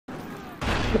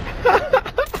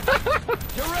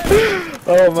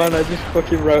Oh man, I just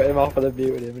fucking wrote him off and then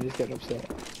muted him and he's getting upset.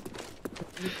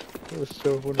 It was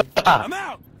so funny. I'm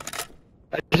out!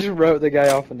 I just wrote the guy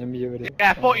off and then muted him.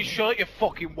 Yeah, I thought you should, you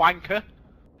fucking wanker.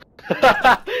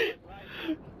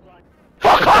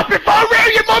 Fuck off before I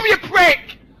rear your mum, you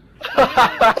prick!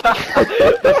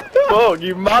 Fuck,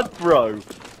 you mad bro?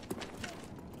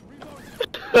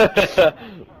 Fuck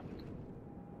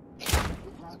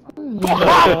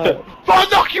off! Before I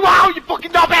knock you out, you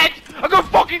fucking knobhead! I'm gonna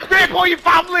fucking rape all your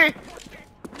family!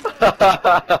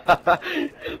 The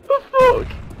fuck?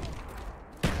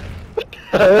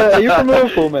 Are you from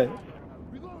Liverpool, mate?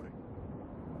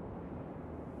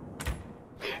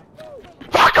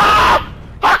 Fuck off!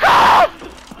 Fuck off!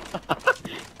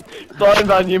 Sorry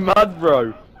man, you mad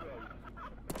bro?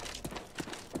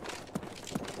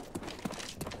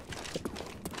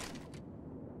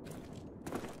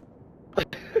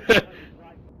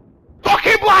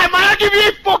 Fucking blind man! I'll give you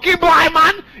a fucking blind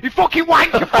man! You fucking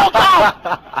wanker! Fuck off!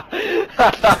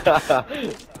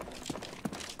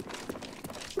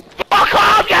 Fuck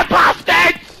off, you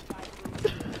bastards!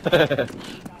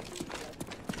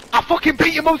 I fucking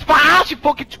beat your mum's fat ass, you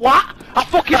fucking twat! I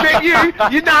fucking beat you,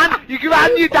 your nan, your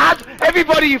gran, your dad,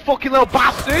 everybody, you fucking little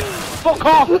bastard! Fuck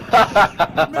off!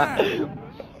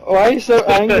 Why are you so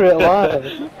angry at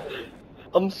live?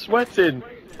 I'm sweating.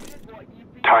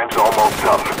 Time's almost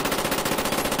up.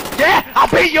 Yeah, I'll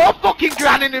beat your fucking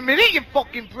gran in a minute, you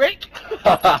fucking prick!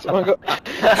 Someone got...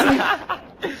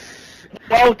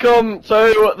 Welcome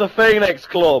to the Phoenix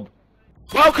Club.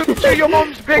 Welcome to your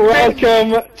mum's big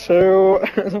Welcome to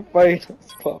the Phoenix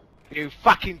Club. You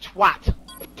fucking twat!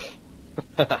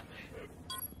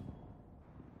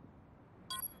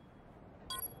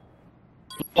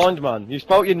 Blind man, you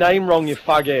spelt your name wrong, you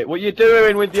faggot. What you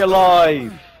doing with your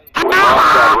life?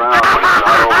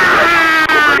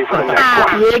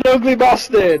 You're an ugly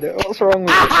bastard! What's wrong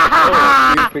with you?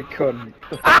 Oh, stupid cunt.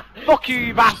 Fuck you,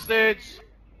 you bastards!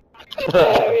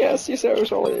 Oh, yes, you're so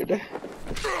solid.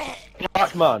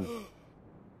 Black man.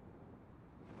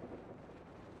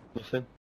 Nothing.